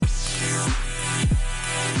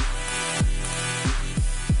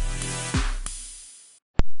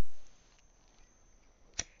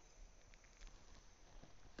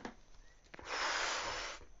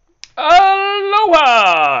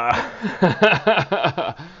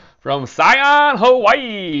From Sion,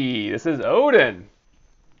 Hawaii. This is Odin.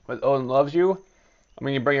 With Odin Loves You. I'm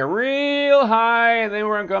going to bring it real high, and then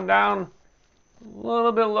we're going to come down a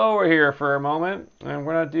little bit lower here for a moment. And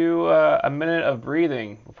we're going to do a minute of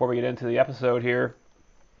breathing before we get into the episode here.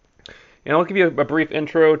 And I'll give you a brief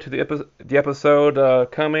intro to the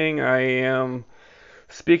episode coming. I am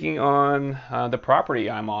speaking on the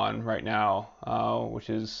property I'm on right now,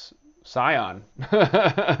 which is Sion.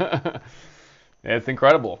 It's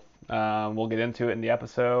incredible. We'll get into it in the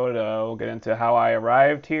episode. We'll get into how I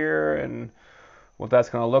arrived here and what that's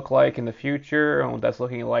going to look like in the future and what that's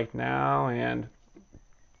looking like now. And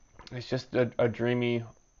it's just a dreamy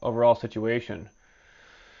overall situation.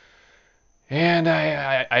 And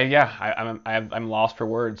I'm lost for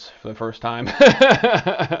words for the first time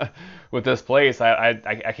with this place.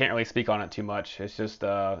 I can't really speak on it too much. It's just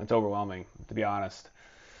it's overwhelming, to be honest.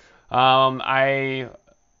 I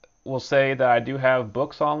will say that I do have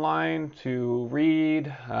books online to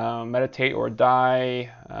read. Meditate or Die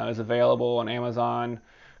is available on Amazon.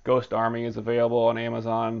 Ghost Army is available on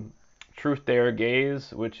Amazon. Truth Dare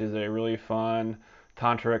Gaze, which is a really fun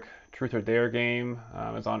tantric truth or dare game,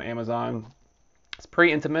 is on Amazon. It's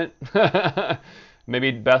pretty intimate.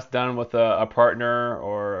 Maybe best done with a partner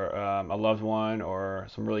or a loved one or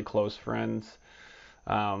some really close friends.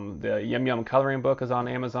 The Yum Yum coloring book is on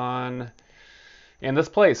Amazon. And this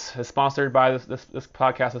place is sponsored by this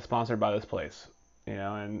podcast is sponsored by this place.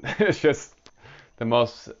 And it's just the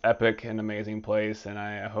most epic and amazing place. And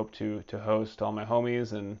I hope to host all my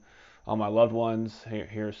homies and all my loved ones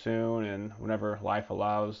here soon and whenever life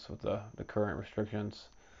allows with the current restrictions.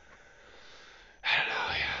 I don't know,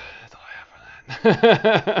 yeah, that's all I have for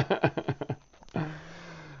that.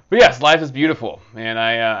 But yes, life is beautiful, and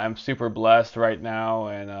I'm super blessed right now,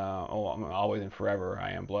 and I'm always and forever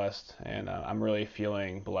I am blessed, and I'm really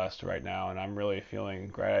feeling blessed right now, and I'm really feeling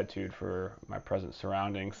gratitude for my present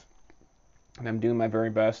surroundings, and I'm doing my very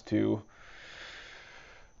best to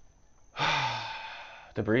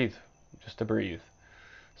breathe, just to breathe.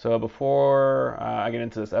 So before I get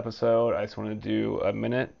into this episode, I just want to do a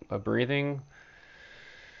minute of breathing.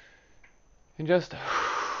 And just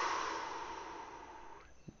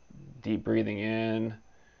deep breathing in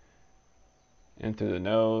through the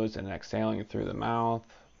nose and exhaling through the mouth.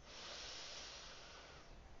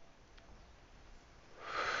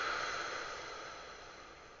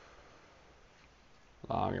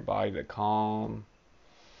 Allowing your body to calm.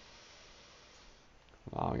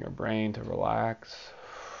 Allowing your brain to relax.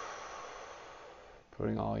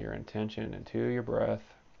 Putting all your intention into your breath.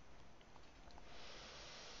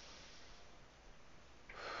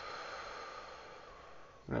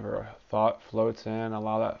 Whenever a thought floats in,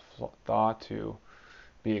 allow that thought to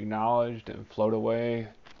be acknowledged and float away.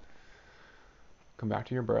 Come back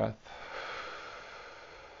to your breath.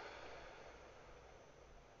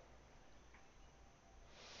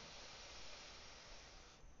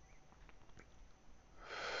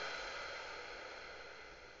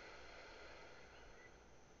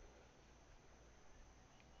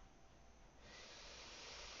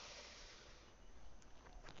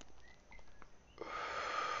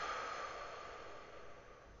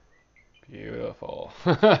 Beautiful.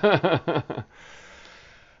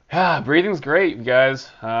 Breathing's great, you guys.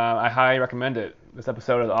 I highly recommend it. This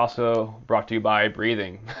episode is also brought to you by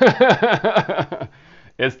breathing.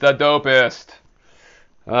 It's the dopest.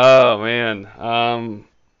 Oh, man.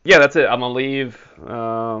 Yeah, that's it. I'm going to leave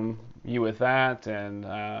you with that. And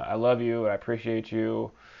I love you. I appreciate you.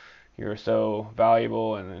 You're so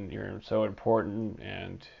valuable and you're so important.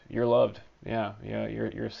 And you're loved. Yeah,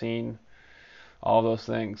 you're seen. All those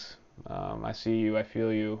things. I see you. I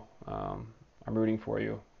feel you. I'm rooting for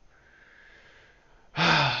you.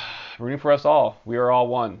 Rooting for us all. We are all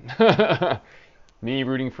one. Me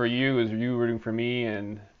rooting for you is you rooting for me,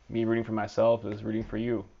 and me rooting for myself is rooting for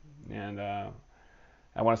you. And I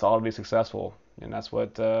want us all to be successful, and that's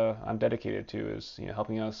what I'm dedicated to, is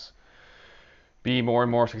helping us be more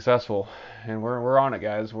and more successful. And we're on it,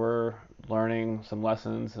 guys. We're learning some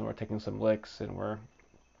lessons, and we're taking some licks, and we're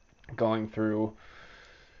going through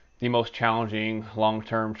the most challenging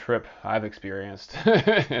long-term trip I've experienced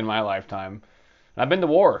in my lifetime. I've been to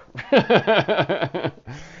war. Yeah,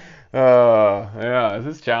 this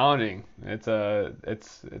is challenging. It's. I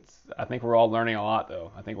think we're all learning a lot,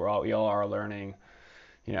 though. I think we all are learning,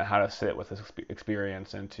 how to sit with this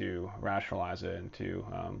experience and to rationalize it and to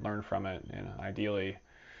learn from it, and ideally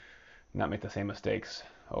not make the same mistakes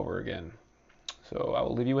over again. So I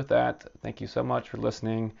will leave you with that. Thank you so much for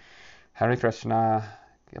listening. Hare Krishna.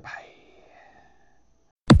 Goodbye.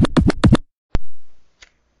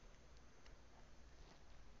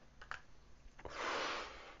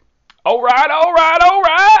 All right, all right, all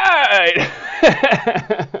right.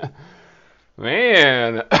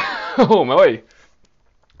 Man, oh my,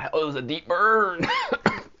 that was a deep burn.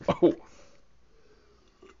 Oh.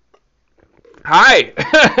 Hi.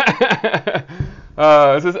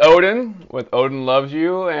 This is Odin with Odin Loves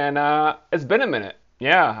You, and it's been a minute.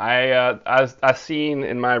 Yeah, I seen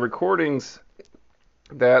in my recordings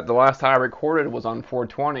that the last time I recorded was on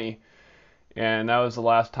 420, and that was the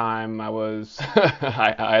last time I was,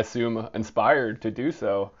 I assume, inspired to do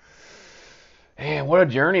so. And what a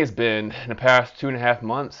journey it's been in the past 2.5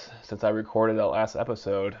 months since I recorded that last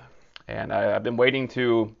episode. And I've been waiting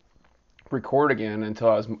to record again until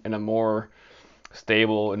I was in a more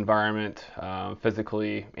stable environment,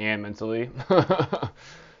 physically and mentally.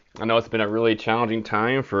 I know it's been a really challenging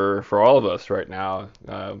time for all of us right now,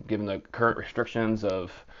 given the current restrictions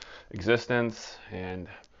of existence and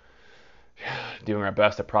doing our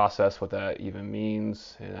best to process what that even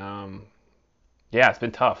means. And yeah, it's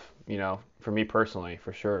been tough, for me personally,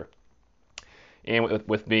 for sure. And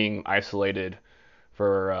with being isolated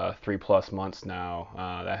for 3+ months now,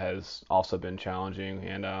 that has also been challenging.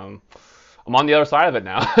 And I'm on the other side of it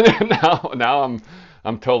now. now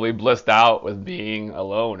I'm totally blissed out with being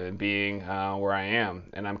alone and being where I am.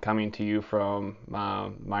 And I'm coming to you from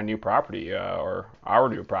my new property, or our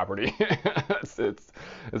new property.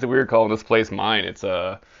 It's weird calling this place mine. It's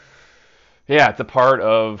a part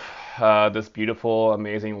of this beautiful,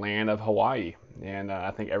 amazing land of Hawaii. And I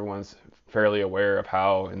think everyone's fairly aware of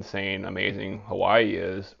how insane, amazing Hawaii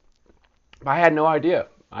is. But I had no idea.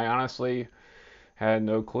 I honestly had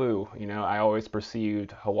no clue. I always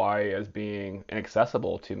perceived Hawaii as being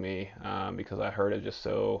inaccessible to me, because I heard it just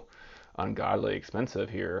so ungodly expensive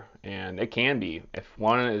here. And it can be. If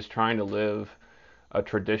one is trying to live a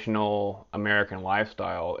traditional American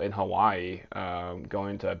lifestyle in Hawaii,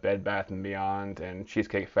 going to Bed Bath and Beyond and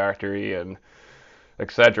Cheesecake Factory and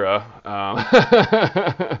etc.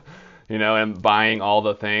 And buying all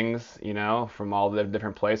the things, from all the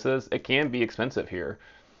different places, it can be expensive here.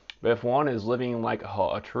 But if one is living like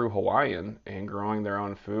a true Hawaiian and growing their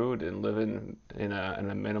own food and living in a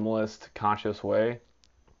minimalist, conscious way,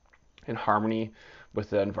 in harmony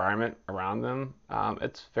with the environment around them,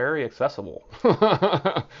 it's very accessible.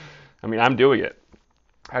 I mean, I'm doing it.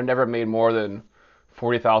 I've never made more than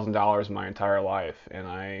 $40,000 in my entire life, and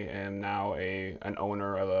I am now an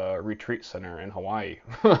owner of a retreat center in Hawaii.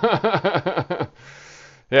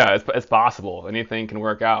 Yeah, it's possible. Anything can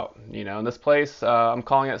work out. And this place, I'm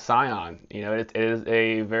calling it Sion. It is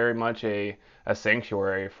a very much a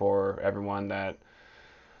sanctuary for everyone that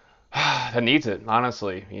that needs it,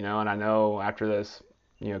 honestly. And I know after this,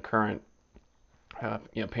 current,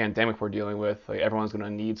 pandemic we're dealing with, like everyone's going to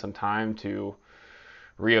need some time to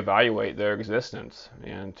reevaluate their existence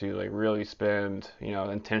and to like really spend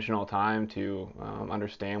intentional time to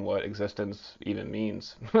understand what existence even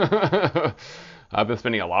means. I've been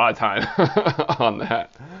spending a lot of time on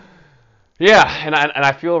that. Yeah, and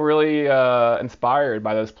I feel really inspired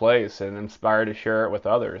by this place and inspired to share it with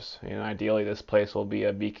others. Ideally, this place will be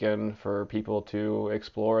a beacon for people to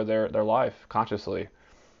explore their life consciously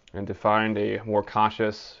and to find a more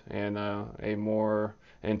conscious and a more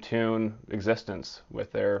in tune existence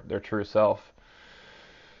with their true self.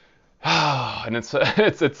 And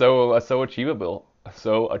it's so achievable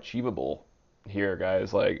here,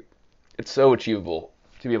 guys. Like, it's so achievable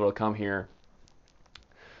to be able to come here,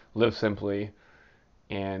 live simply,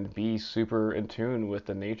 and be super in tune with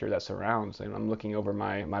the nature that surrounds. And I'm looking over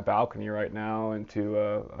my balcony right now into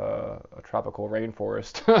a tropical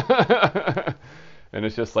rainforest. And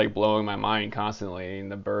it's just like blowing my mind constantly. And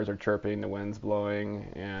the birds are chirping, the wind's blowing,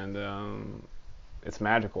 and it's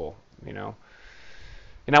magical.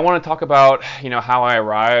 And I want to talk about, how I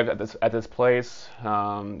arrived at this place.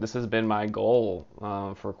 This has been my goal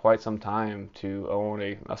for quite some time, to own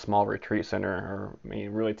a small retreat center, or I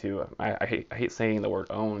mean, really I hate saying the word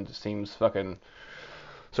own. It just seems fucking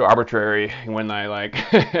so arbitrary when I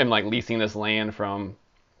am like leasing this land from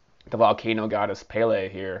the volcano goddess Pele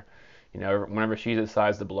here. Whenever she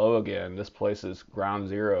decides to blow again, this place is ground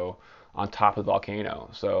zero on top of the volcano.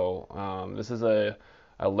 So this is a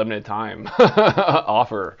limited time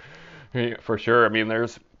offer for sure. I mean,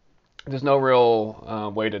 there's no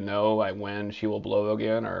real way to know like when she will blow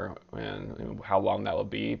again, or how long that will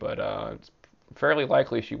be, but it's fairly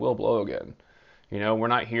likely she will blow again. We're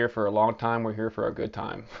not here for a long time. We're here for a good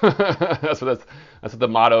time. That's what the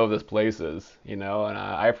motto of this place is. And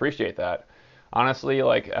I appreciate that. Honestly,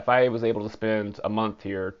 like if I was able to spend a month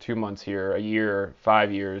here, 2 months here, a year, 5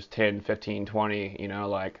 years, 10, 15, 20,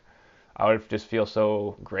 like I would just feel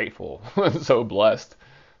so grateful, so blessed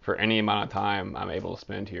for any amount of time I'm able to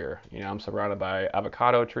spend here. I'm surrounded by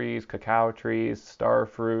avocado trees, cacao trees, star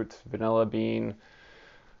fruit, vanilla bean.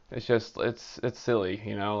 It's just it's silly,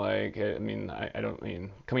 Like I don't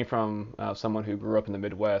mean coming from someone who grew up in the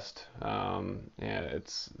Midwest, and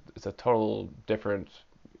it's a total different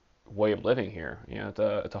way of living here. It's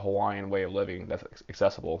a Hawaiian way of living that's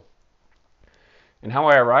accessible. And how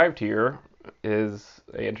I arrived here is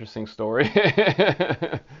an interesting story.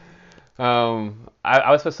 I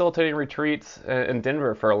was facilitating retreats in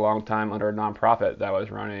Denver for a long time under a nonprofit that I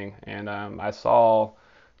was running, and I saw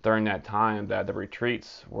during that time that the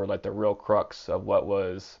retreats were like the real crux of what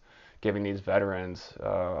was giving these veterans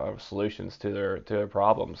solutions to their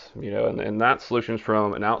problems, and not solutions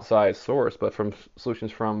from an outside source, but from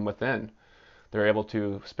solutions from within. They're able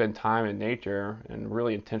to spend time in nature and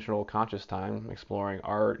really intentional conscious time exploring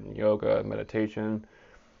art and yoga and meditation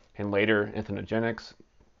and later entheogenics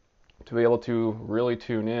to be able to really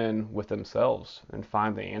tune in with themselves and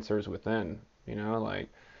find the answers within. Like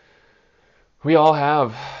we all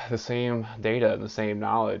have the same data and the same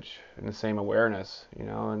knowledge and the same awareness,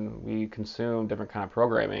 and we consume different kind of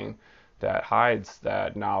programming that hides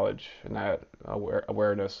that knowledge and that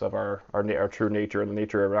awareness of our true nature and the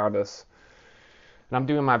nature around us. And I'm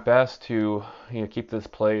doing my best to keep this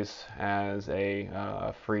place as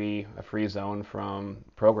a free zone from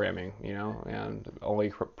programming, and only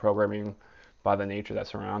programming by the nature that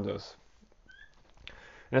surrounds us.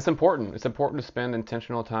 And it's important. It's important to spend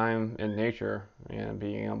intentional time in nature and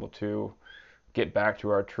being able to get back to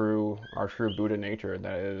our true Buddha nature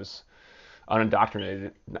that is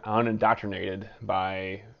unindoctrinated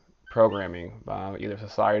by programming, by either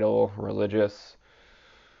societal, religious,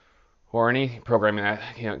 or any programming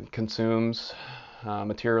that consumes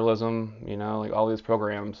materialism. Like all these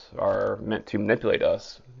programs are meant to manipulate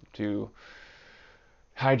us, to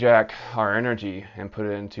hijack our energy and put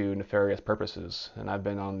it into nefarious purposes. And I've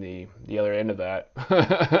been on the other end of that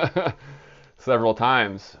several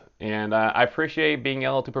times. And I appreciate being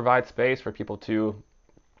able to provide space for people to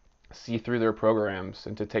see through their programs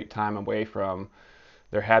and to take time away from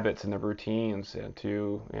their habits and their routines, and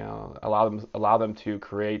to allow them to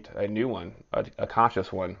create a new one, a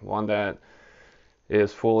conscious one that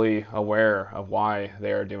is fully aware of why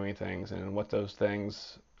they are doing things and what those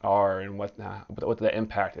things are and what the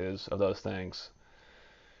impact is of those things.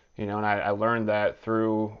 And I learned that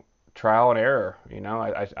through trial and error.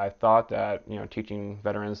 I thought that teaching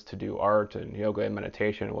veterans to do art and yoga and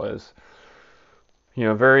meditation was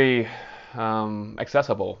very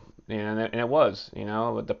accessible. And it was,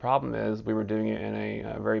 but the problem is we were doing it in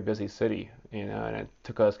a very busy city, and it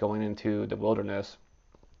took us going into the wilderness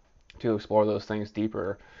to explore those things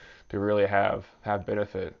deeper, to really have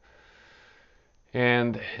benefit.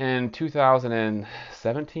 And in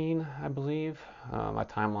 2017, I believe, my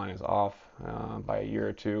timeline is off by a year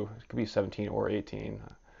or two. It could be 17 or 18.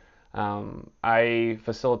 I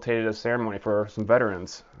facilitated a ceremony for some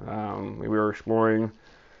veterans. We were exploring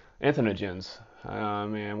entheogens.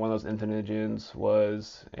 And one of those entheogens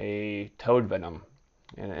was a toad venom.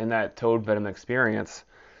 And in that toad venom experience,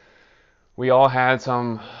 we all had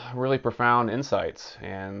some really profound insights.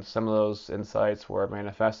 And some of those insights were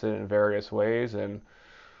manifested in various ways. And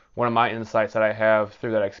one of my insights that I have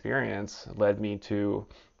through that experience led me to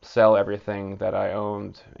sell everything that I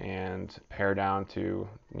owned and pare down to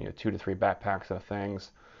 2 to 3 backpacks of things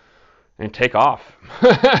and take off.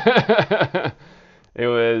 It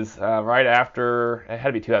was right after, it had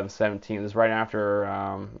to be 2017, it was right after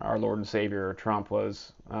our Lord and Savior Trump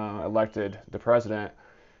was elected the president,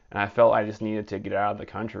 and I felt I just needed to get out of the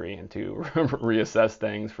country and to reassess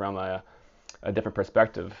things from a different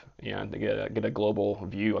perspective, to get a global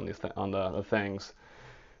view on the things.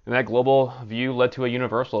 And that global view led to a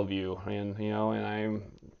universal view, and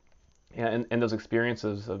in those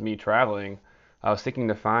experiences of me traveling, I was seeking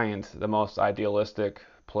to find the most idealistic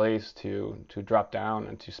place to drop down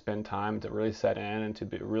and to spend time, to really set in and to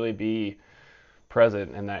really be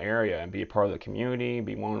present in that area and be a part of the community,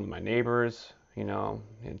 be one of my neighbors,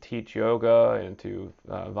 and teach yoga and to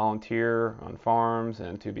volunteer on farms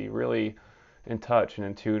and to be really in touch and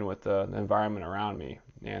in tune with the environment around me.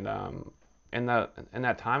 And in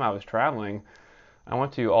that time I was traveling, I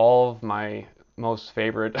went to all of my most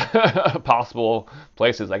favorite possible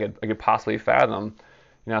places I could possibly fathom.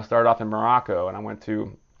 I started off in Morocco, and I went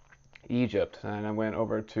to Egypt, and I went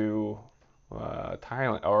over to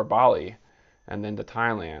Thailand or Bali, and then to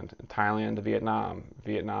Thailand to Vietnam,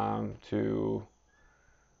 Vietnam to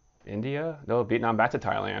India, no, Vietnam back to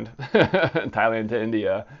Thailand, Thailand to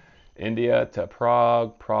India, India to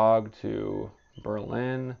Prague, Prague to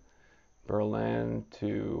Berlin, Berlin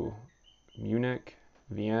to Munich,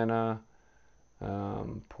 Vienna,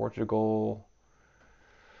 Portugal,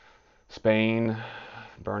 Spain,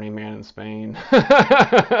 Burning Man in Spain.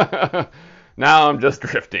 Now I'm just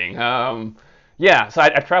drifting. Yeah, so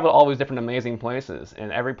I've traveled all these different amazing places,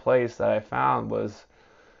 and every place that I found was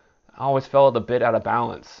I always felt a bit out of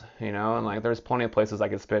balance, and like there's plenty of places I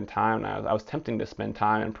could spend time. And I was tempting to spend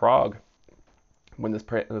time in Prague when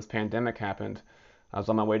this pandemic happened. I was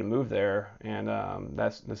on my way to move there, and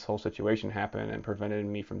this whole situation happened and prevented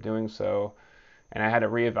me from doing so. And I had to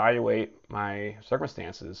reevaluate my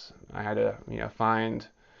circumstances. I had to, find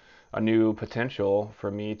a new potential for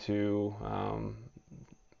me to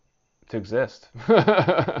exist.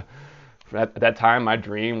 At that time, my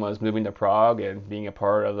dream was moving to Prague and being a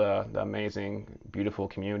part of the amazing, beautiful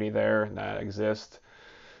community there that exists.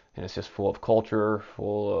 And it's just full of culture,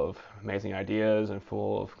 full of amazing ideas, and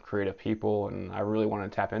full of creative people. And I really want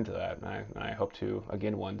to tap into that. And I hope to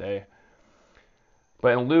again one day.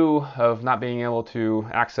 But in lieu of not being able to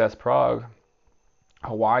access Prague,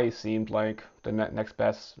 Hawaii seemed like the next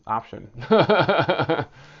best option.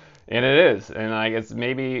 And it is. And like it's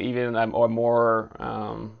maybe even a more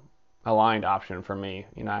aligned option for me.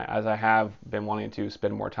 As I have been wanting to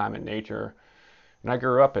spend more time in nature. And I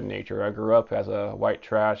grew up in nature. I grew up as a white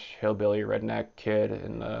trash, hillbilly, redneck kid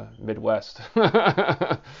in the Midwest,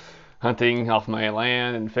 hunting off my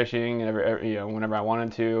land and fishing, and whenever I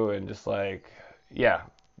wanted to, and just like, yeah,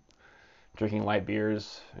 drinking light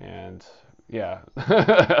beers and yeah,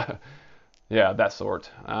 yeah, that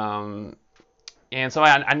sort. And so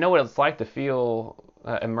I know what it's like to feel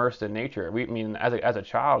immersed in nature. As a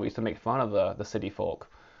child, we used to make fun of the city folk.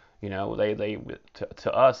 They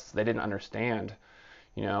to us they didn't understand,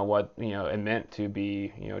 what it meant to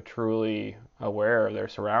be, truly aware of their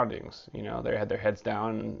surroundings. They had their heads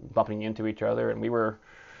down and bumping into each other, and we were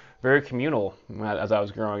very communal as I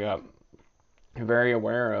was growing up. Very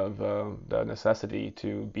aware of the necessity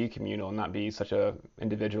to be communal and not be such a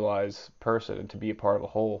individualized person and to be a part of a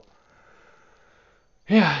whole.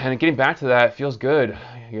 Yeah, and getting back to that feels good,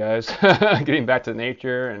 you guys. Getting back to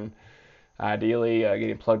nature and ideally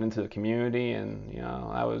getting plugged into the community. And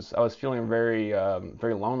I was feeling very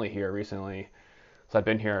very lonely here recently. So I've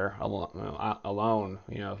been here alone,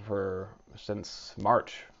 for since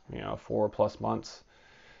March, 4+ months.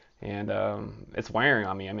 And it's wearing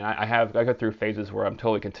on me. I go through phases where I'm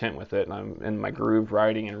totally content with it, and I'm in my groove,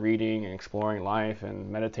 writing and reading and exploring life and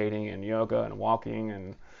meditating and yoga and walking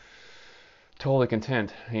and totally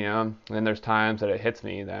content. And then there's times that it hits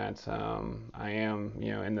me that I am,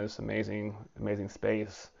 in this amazing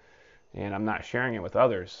space, and I'm not sharing it with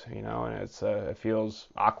others. And it feels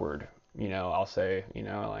awkward. I'll say,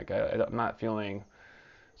 like I'm not feeling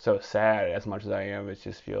so sad as much as I am. It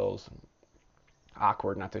just feels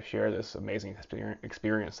awkward not to share this amazing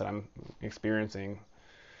experience that I'm experiencing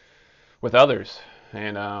with others.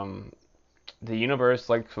 And the universe,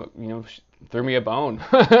 like, threw me a bone.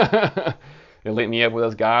 It linked me up with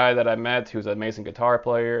this guy that I met who's an amazing guitar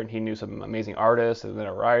player, and he knew some amazing artists and then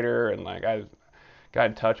a writer. And like I got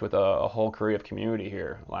in touch with a whole creative community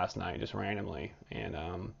here last night, just randomly. And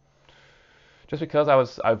just because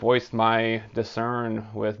I voiced my discern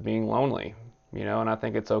with being lonely. And I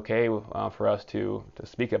think it's okay for us to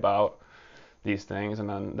speak about these things. And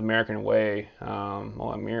then the American way,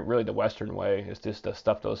 really the Western way, is just to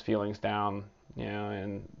stuff those feelings down,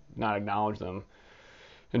 and not acknowledge them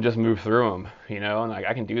and just move through them, And like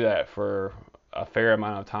I can do that for a fair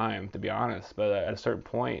amount of time, to be honest. But at a certain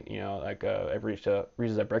point, it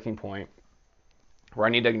reaches a breaking point where I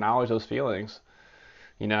need to acknowledge those feelings,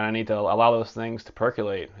 and I need to allow those things to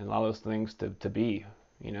percolate and allow those things to be,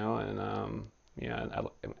 and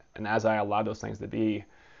and as I allowed those things to be,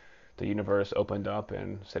 the universe opened up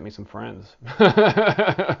and sent me some friends,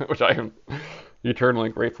 which I am eternally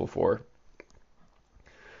grateful for.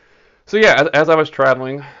 So yeah, as I was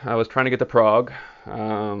traveling, I was trying to get to Prague.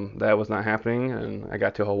 That was not happening, and I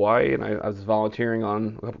got to Hawaii, and I was volunteering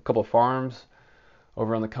on a couple of farms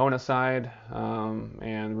over on the Kona side,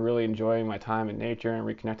 and really enjoying my time in nature and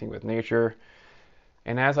reconnecting with nature.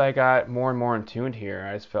 And as I got more and more in tune here,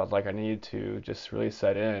 I just felt like I needed to just really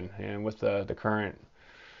set in. And with the current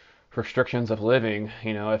restrictions of living,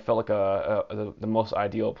 it felt like the most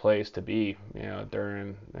ideal place to be,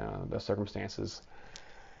 during the circumstances.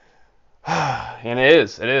 And it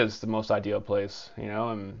is the most ideal place,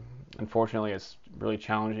 and unfortunately it's really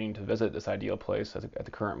challenging to visit this ideal place at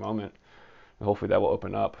the current moment. And hopefully that will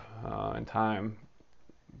open up in time.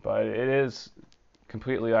 But it is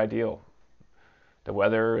completely ideal. The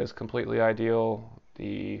weather is completely ideal.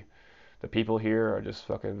 The people here are just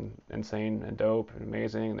fucking insane and dope and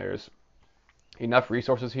amazing. There's enough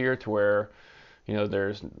resources here to where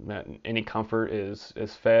there's any comfort is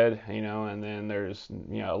fed, and then there's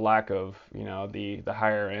a lack of the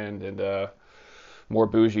higher end and more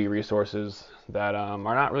bougie resources that are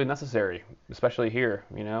not really necessary, especially here.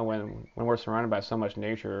 When we're surrounded by so much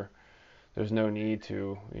nature, there's no need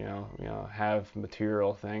to have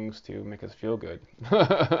material things to make us feel good.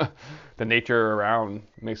 The nature around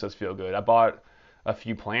makes us feel good. I bought a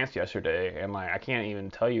few plants yesterday, and like I can't even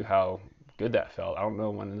tell you how good that felt. I don't know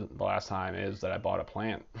when the last time is that I bought a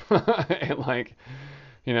plant and like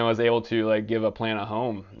was able to like give a plant a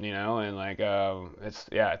home, and like it's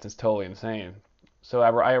just totally insane. So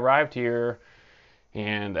I arrived here,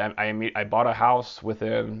 and I bought a house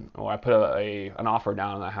within, well, I put an offer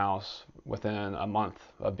down on the house within a month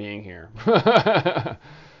of being here.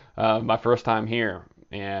 My first time here,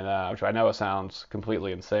 and which I know it sounds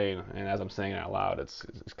completely insane, and as I'm saying it out loud, it's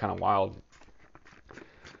kind of wild.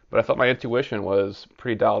 But I felt my intuition was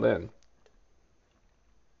pretty dialed in.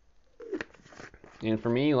 And for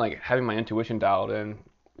me, like having my intuition dialed in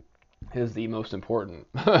is the most important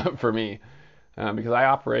for me, because I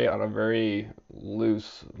operate on a very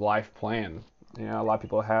loose life plan. A lot of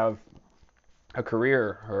people have a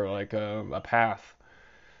career or like a path,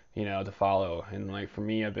 to follow. And like for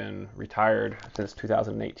me, I've been retired since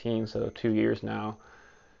 2018, so 2 years now.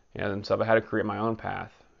 And so I've had to create my own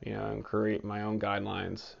path, and create my own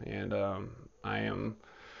guidelines. And I am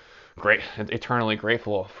eternally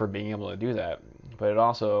grateful for being able to do that. But it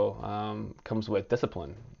also comes with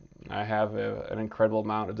discipline. I have an incredible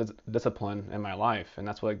amount of discipline in my life, and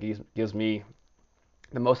that's what gives me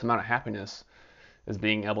the most amount of happiness, is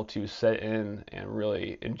being able to sit in and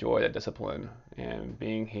really enjoy that discipline. And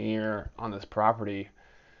being here on this property,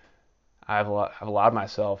 I've allowed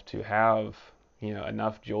myself to have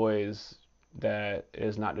enough joys that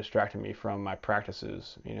is not distracting me from my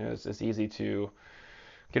practices. It's easy to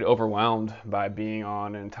get overwhelmed by being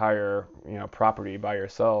on an entire property by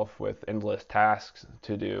yourself with endless tasks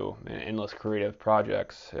to do and endless creative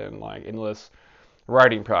projects and like endless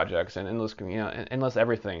writing projects and endless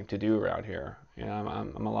everything to do around here.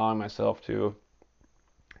 I'm allowing myself to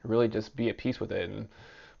really just be at peace with it. And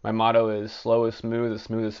my motto is slow is smooth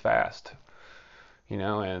is fast.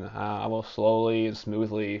 And I will slowly and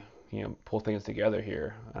smoothly pull things together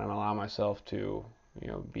here, and I'm allowing myself to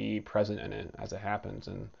be present in it as it happens.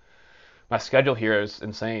 And my schedule here is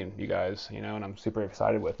insane, you guys, and I'm super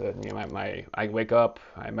excited with it. I wake up,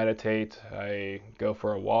 I meditate, I go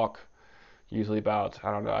for a walk, usually about,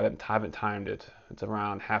 I don't know, I haven't timed it. It's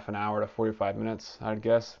around half an hour to 45 minutes, I'd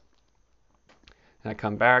guess. And I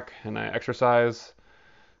come back and I exercise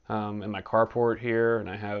in my carport here, and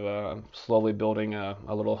I have slowly building a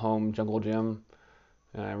little home jungle gym,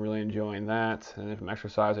 and I'm really enjoying that. And then from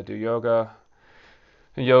exercise, I do yoga.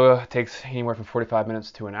 And yoga takes anywhere from 45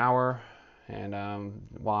 minutes to an hour. And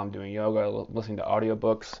while I'm doing yoga, listening to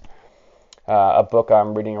audiobooks. A book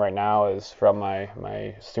I'm reading right now is from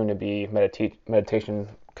my soon-to-be meditation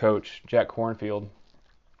coach, Jack Kornfield,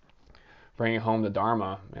 Bringing Home the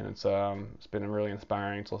Dharma. And it's been really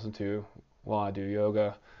inspiring to listen to while I do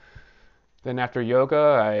yoga. Then after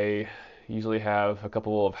yoga, I usually have a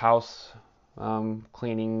couple of house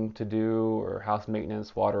cleaning to do, or house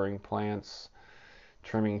maintenance, watering plants,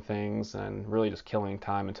 trimming things, and really just killing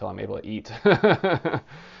time until I'm able to eat.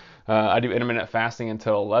 I do intermittent fasting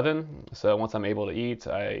until 11, so once I'm able to eat,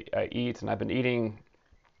 I eat, and I've been eating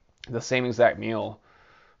the same exact meal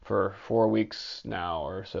for 4 weeks now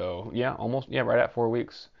or so. Yeah, almost, yeah, right at 4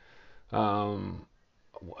 weeks. And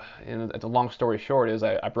the long story short is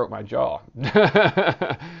I broke my jaw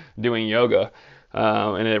doing yoga,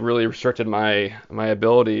 and it really restricted my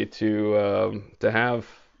ability to have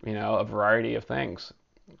a variety of things.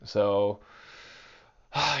 So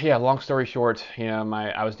yeah, long story short,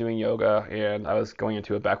 I was doing yoga and I was going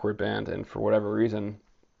into a backward bend, and for whatever reason,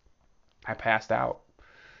 I passed out.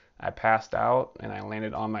 And I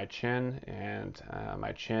landed on my chin, and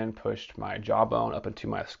my chin pushed my jawbone up into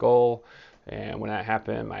my skull. And when that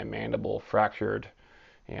happened, my mandible fractured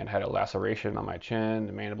and had a laceration on my chin,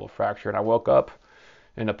 the mandible fractured. I woke up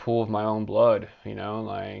in a pool of my own blood,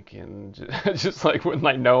 and just like with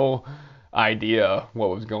like no idea what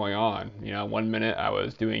was going on. 1 minute I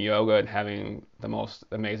was doing yoga and having the most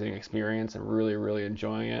amazing experience and really, really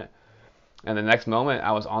enjoying it. And the next moment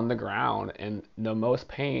I was on the ground in the most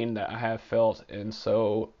pain that I have felt in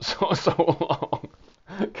so long.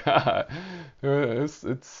 God,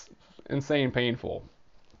 it's insane painful.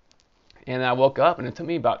 And I woke up, and it took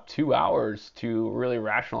me about 2 hours to really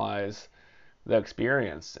rationalize the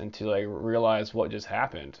experience and to like realize what just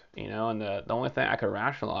happened, and the only thing I could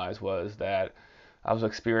rationalize was that I was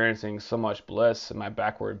experiencing so much bliss in my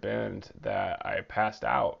backward bend that I passed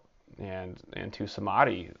out and into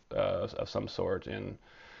samadhi of some sort. And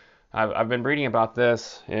I've been reading about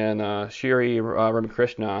this, and Shri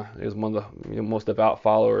Ramakrishna is one of the most devout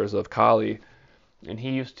followers of Kali, and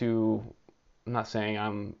he used to. I'm not saying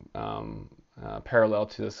I'm parallel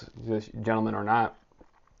to this gentleman or not,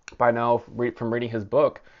 but I know from reading his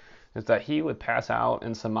book is that he would pass out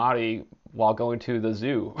in samadhi while going to the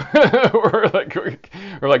zoo, or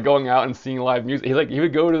like going out and seeing live music. He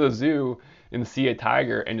would go to the zoo and see a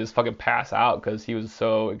tiger and just fucking pass out because he was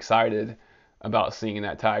so excited about seeing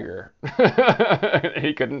that tiger.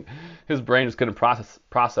 He couldn't, his brain just couldn't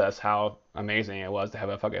process how amazing it was to have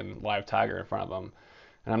a fucking live tiger in front of him.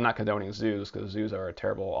 And I'm not condoning zoos because zoos are a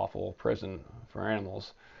terrible, awful prison for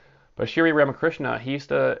animals. But Shri Ramakrishna, he used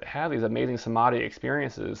to have these amazing samadhi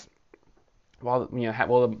experiences while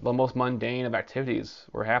the most mundane of activities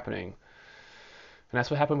were happening. And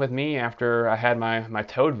that's what happened with me after I had my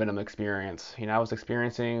toad venom experience. I was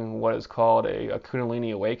experiencing what is called a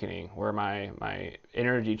Kundalini awakening, where my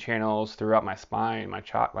energy channels throughout my spine, my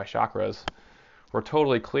chakras, were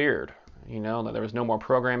totally cleared. That there was no more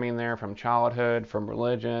programming there from childhood, from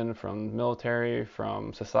religion, from military,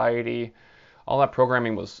 from society. All that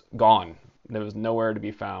programming was gone. There was nowhere to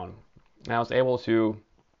be found. And I was able to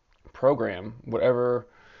program whatever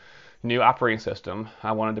new operating system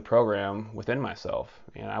I wanted to program within myself.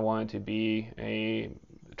 And I wanted to be a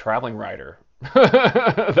traveling writer.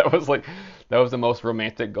 That was the most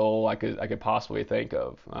romantic goal I could possibly think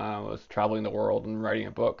of. Was traveling the world and writing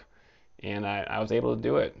a book. And I was able to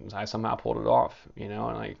do it. I somehow pulled it off,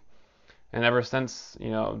 and ever since,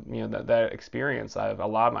 that experience, I've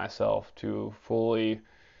allowed myself to fully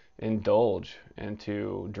indulge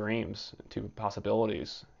into dreams, to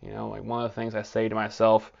possibilities. One of the things I say to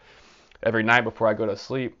myself every night before I go to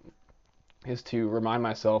sleep is to remind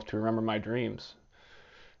myself to remember my dreams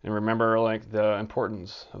and remember the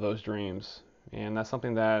importance of those dreams. And that's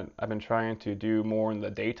something that I've been trying to do more in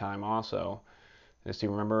the daytime also, is to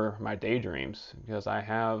remember my daydreams, because I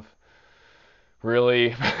have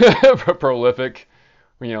really prolific,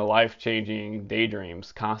 life-changing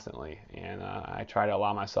daydreams constantly, and I try to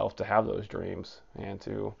allow myself to have those dreams and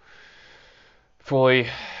to fully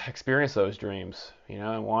experience those dreams.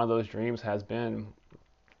 And one of those dreams has been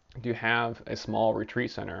to have a small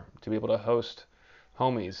retreat center to be able to host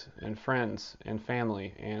homies and friends and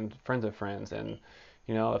family and friends of friends. And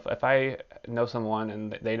if I know someone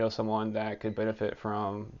and they know someone that could benefit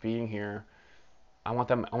from being here, I want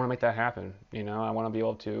to make that happen. I want to be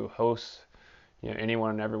able to host, anyone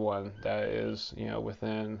and everyone that is,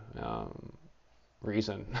 within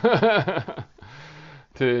reason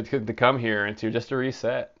to come here and to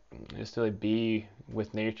reset, just to be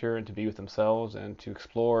with nature and to be with themselves and to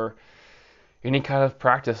explore any kind of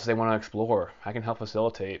practice they want to explore. I can help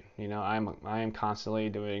facilitate. I am constantly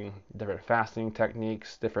doing different fasting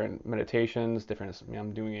techniques, different meditations,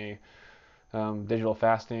 I'm doing a digital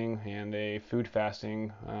fasting and a food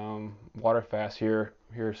fasting, water fast here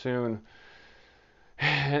soon.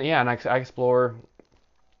 And yeah, and I explore,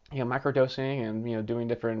 microdosing and doing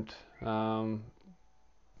different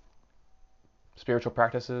spiritual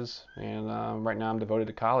practices. And right now I'm devoted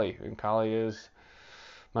to Kali, and Kali is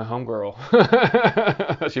my homegirl.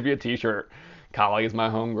 That should be a t-shirt. Kali is my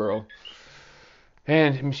homegirl.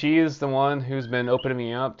 And she is the one who's been opening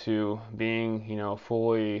me up to being,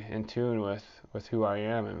 fully in tune with who I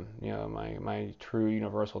am and, my true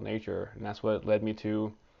universal nature. And that's what led me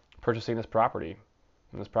to purchasing this property.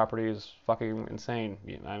 And this property is fucking insane.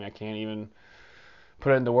 I can't even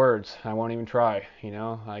put it into words. I won't even try,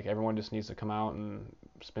 everyone just needs to come out and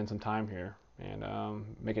spend some time here and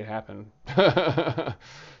make it happen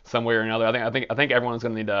some way or another. I think everyone's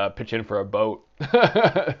gonna need to pitch in for a boat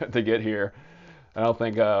to get here. I don't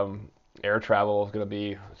think air travel is gonna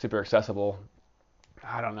be super accessible.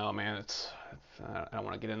 I don't know, man. I don't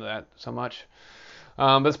want to get into that so much.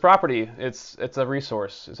 But this property, it's a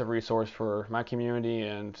resource. It's a resource for my community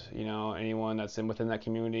and anyone that's within that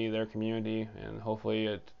community, their community, and hopefully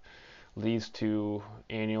it leads to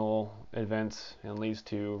annual events and leads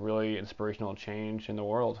to really inspirational change in the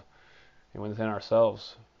world and within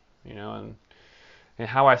ourselves, and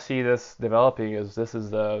how I see this developing is this is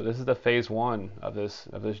the phase one of this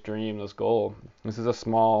dream, this goal. This is a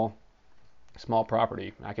small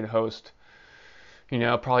property. I can host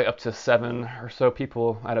probably up to 7 or so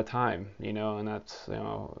people at a time, and that's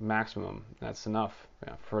maximum. That's enough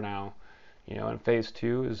for now. And phase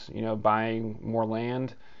 2 is buying more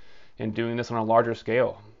land and doing this on a larger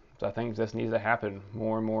scale. So I think this needs to happen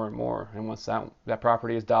more and more and more. And once that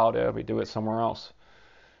property is dialed in, we do it somewhere else.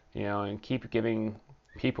 and keep giving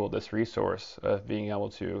people this resource of being able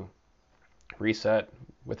to reset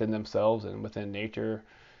within themselves and within nature,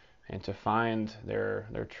 and to find their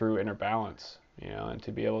true inner balance, and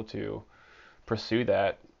to be able to pursue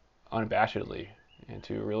that unabashedly, and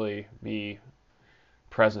to really be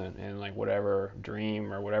present in like whatever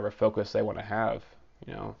dream or whatever focus they want to have,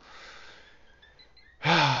 you know.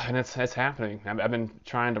 And it's happening. I've been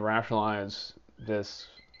trying to rationalize this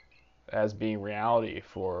as being reality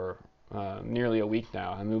for nearly a week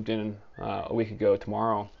now. I moved in a week ago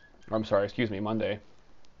tomorrow, or I'm sorry, excuse me, Monday.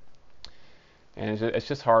 And it's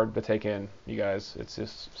just hard to take in, you guys. It's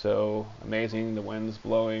just so amazing. The wind's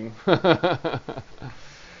blowing.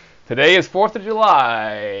 Today is 4th of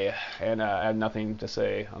July, and I have nothing to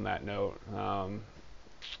say on that note.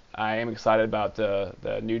 I am excited about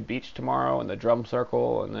the nude beach tomorrow, and the drum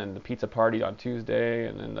circle, and then the pizza party on Tuesday,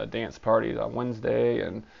 and then the dance parties on Wednesday,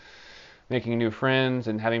 and making new friends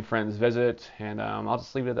and having friends visit. And I'll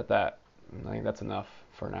just leave it at that. I think that's enough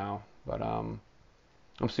for now. But I'm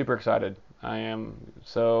super excited. I am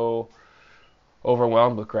so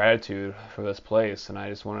overwhelmed with gratitude for this place, and I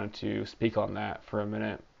just wanted to speak on that for a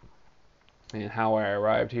minute, and how I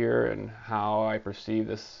arrived here, and how I perceive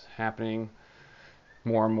this happening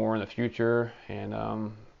more and more in the future. And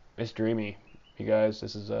it's dreamy, you guys.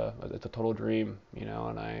 It's a total dream,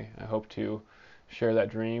 and I hope to share that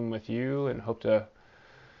dream with you, and hope to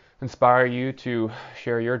inspire you to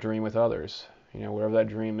share your dream with others. Whatever that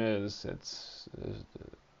dream is, it's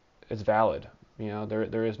valid.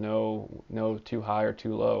 There is no too high or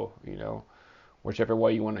too low. Whichever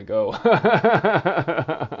way you want to go.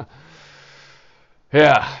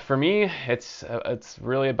 Yeah, for me, it's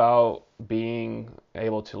really about being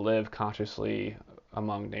able to live consciously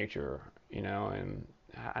among nature, and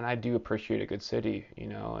I do appreciate a good city,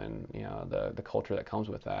 and the culture that comes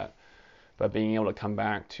with that. But being able to come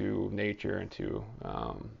back to nature and to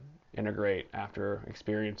integrate after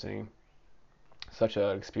experiencing such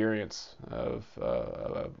an experience of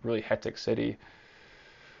a really hectic city.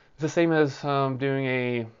 It's the same as doing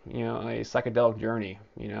a psychedelic journey.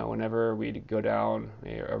 Whenever we go down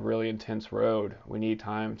a really intense road, we need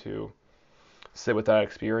time to sit with that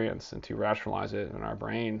experience and to rationalize it in our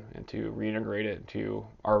brain and to reintegrate it into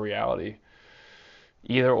our reality.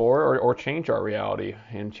 Either or change our reality,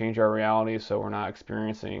 and change our reality so we're not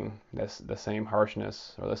experiencing the same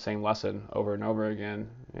harshness or the same lesson over and over again.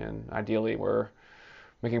 And ideally, we're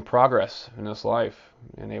making progress in this life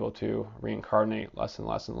and able to reincarnate less and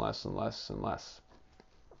less and less and less and less.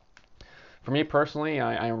 For me personally,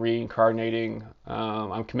 I'm reincarnating.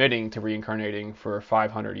 I'm committing to reincarnating for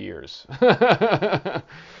 500 years.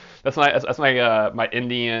 That's my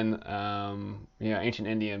Indian, ancient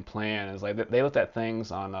Indian plan. Is like they looked at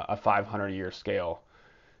things on a 500-year scale.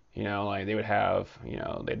 Like they would have,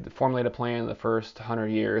 they'd formulate a plan the first 100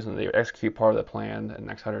 years, and they would execute part of the plan the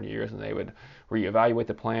next 100 years, and they would reevaluate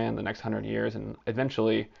the plan the next 100 years, and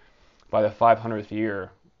eventually, by the 500th year,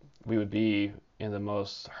 we would be in the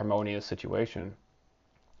most harmonious situation.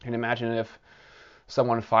 And imagine if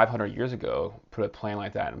someone 500 years ago put a plan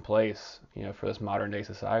like that in place, for this modern day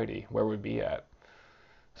society, where we'd be at.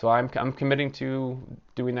 So I'm committing to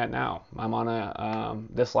doing that now. I'm on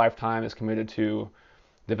this lifetime is committed to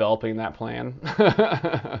developing that plan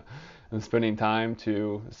and spending time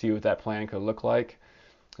to see what that plan could look like.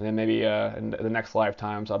 And then maybe in the next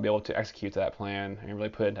lifetimes I'll be able to execute that plan and really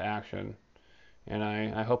put it into action. And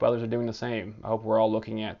I hope others are doing the same. I hope we're all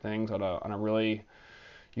looking at things on a really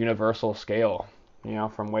universal scale,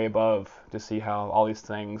 from way above, to see how all these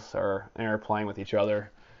things are interplaying with each other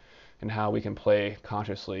and how we can play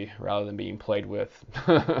consciously rather than being played with.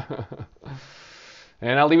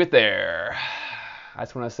 And I'll leave it there. I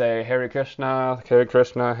just want to say Hare Krishna, Hare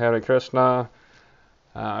Krishna, Hare Krishna.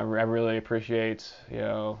 I really appreciate,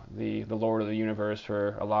 the Lord of the universe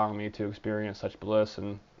for allowing me to experience such bliss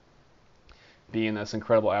and be in this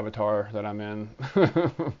incredible avatar that I'm in.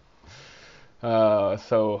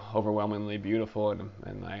 So overwhelmingly beautiful,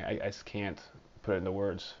 and I just can't put it into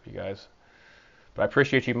words, you guys. But I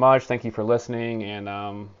appreciate you much. Thank you for listening, and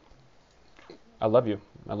I love you.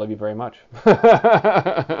 I love you very much.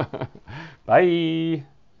 Bye.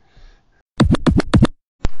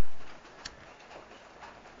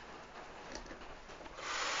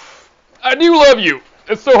 I do love you.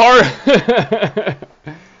 It's so hard.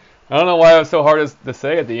 I don't know why it was so hard to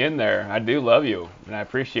say at the end there. I do love you, and I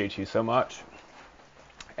appreciate you so much.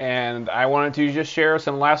 And I wanted to just share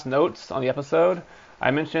some last notes on the episode.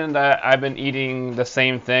 I mentioned that I've been eating the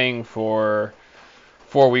same thing for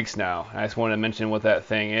 4 weeks now. I just wanted to mention what that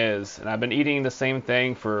thing is. And I've been eating the same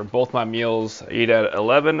thing for both my meals. I eat at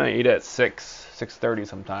 11, I eat at 6 6:30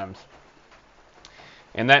 sometimes.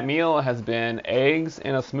 And that meal has been eggs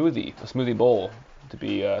in a smoothie bowl to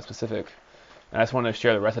be specific. And I just want to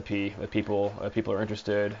share the recipe with people if people are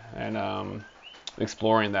interested and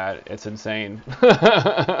exploring that. It's insane.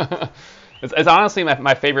 It's honestly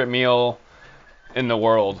my favorite meal in the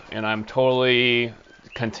world, and I'm totally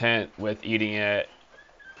content with eating it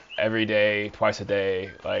every day, twice a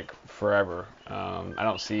day, like forever. I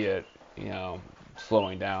don't see it,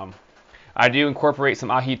 slowing down. I do incorporate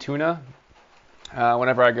some ahi tuna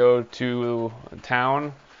whenever I go to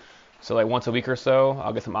town. So like once a week or so,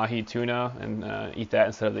 I'll get some ahi tuna and eat that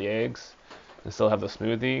instead of the eggs, and still have the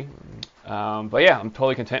smoothie. But yeah, I'm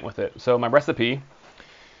totally content with it. So my recipe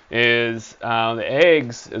is the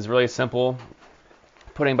eggs is really simple.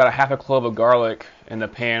 Putting about a half a clove of garlic in the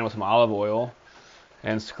pan with some olive oil,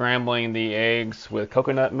 and scrambling the eggs with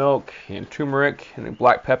coconut milk and turmeric and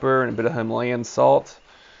black pepper and a bit of Himalayan salt,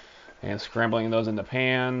 and scrambling those in the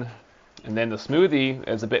pan. And then the smoothie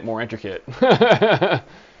is a bit more intricate.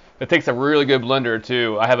 It takes a really good blender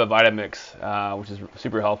too. I have a Vitamix, which is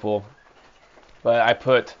super helpful. But I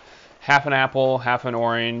put half an apple, half an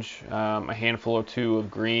orange, a handful or two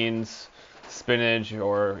of greens, spinach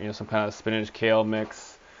or some kind of spinach kale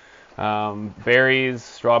mix, berries,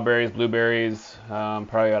 strawberries, blueberries,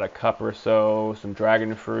 probably about a cup or so, some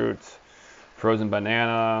dragon fruit, frozen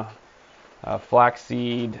banana,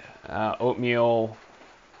 flaxseed, oatmeal,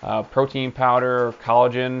 protein powder,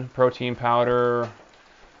 collagen protein powder,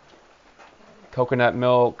 coconut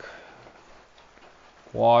milk,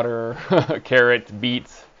 water, carrot,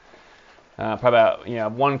 beets, probably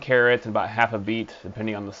about 1 carrot and about half a beet,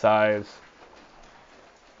 depending on the size.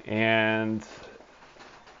 And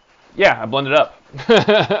yeah, I blend it up,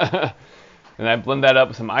 and I blend that up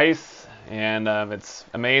with some ice, and it's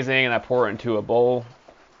amazing. And I pour it into a bowl,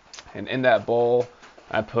 and in that bowl,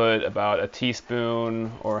 I put about a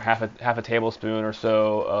teaspoon or half a tablespoon or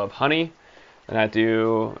so of honey. And I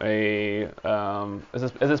do this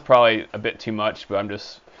is probably a bit too much, but I'm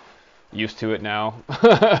just used to it now.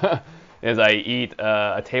 Is I eat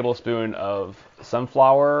a tablespoon of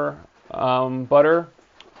sunflower butter,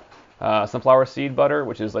 sunflower seed butter,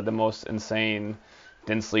 which is like the most insane,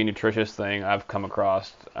 densely nutritious thing I've come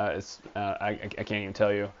across. I can't even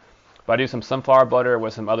tell you. But I do some sunflower butter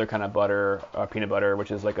with some other kind of butter, peanut butter,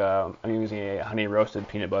 which is like I'm using a honey roasted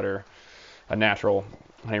peanut butter, a natural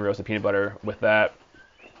honey roasted peanut butter with that.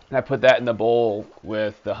 And I put that in the bowl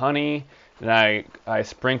with the honey, and I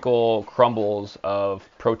sprinkle crumbles of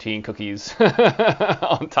protein cookies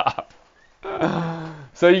on top.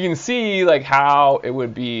 So you can see like how it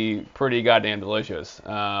would be pretty goddamn delicious.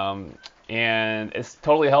 And it's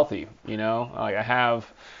totally healthy, Like I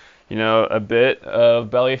have, a bit of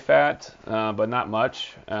belly fat, but not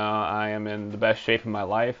much. I am in the best shape of my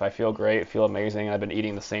life. I feel great, feel amazing. I've been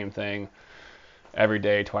eating the same thing every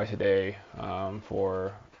day, twice a day,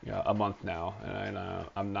 for a month now, and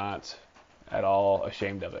I'm not at all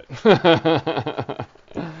ashamed of it.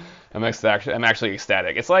 I'm actually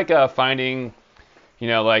ecstatic. It's like finding,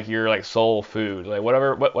 like your like soul food, like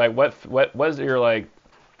whatever. What is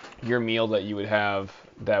your meal that you would have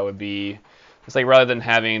that would be? It's like rather than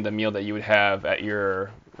having the meal that you would have at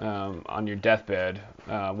your on your deathbed,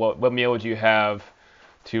 what meal would you have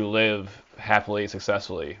to live happily,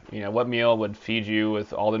 successfully? What meal would feed you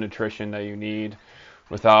with all the nutrition that you need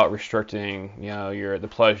without restricting, the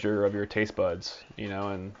pleasure of your taste buds,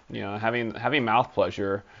 and having mouth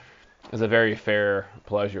pleasure is a very fair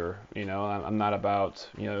pleasure. I'm not about,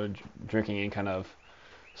 drinking any kind of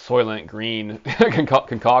Soylent Green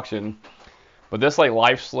concoction, but this like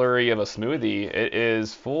life slurry of a smoothie, it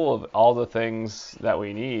is full of all the things that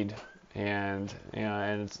we need, and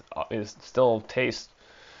it still tastes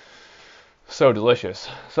so delicious.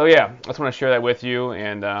 So yeah, I just want to share that with you,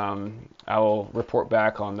 and I will report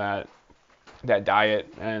back on that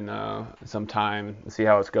diet and some time and see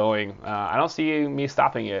how it's going. I don't see me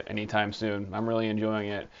stopping it anytime soon. I'm really enjoying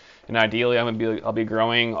it, and ideally I'll be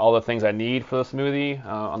growing all the things I need for the smoothie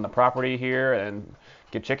on the property here, and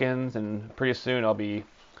get chickens, and pretty soon I'll be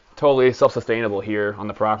totally self-sustainable here on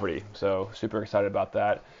the property. So super excited about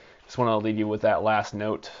that. Just want to leave you with that last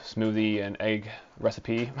note: smoothie and egg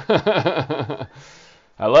recipe.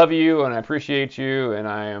 I love you and I appreciate you, and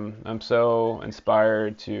I'm so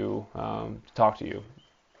inspired to talk to you.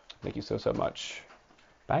 Thank you so much.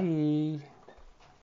 Bye.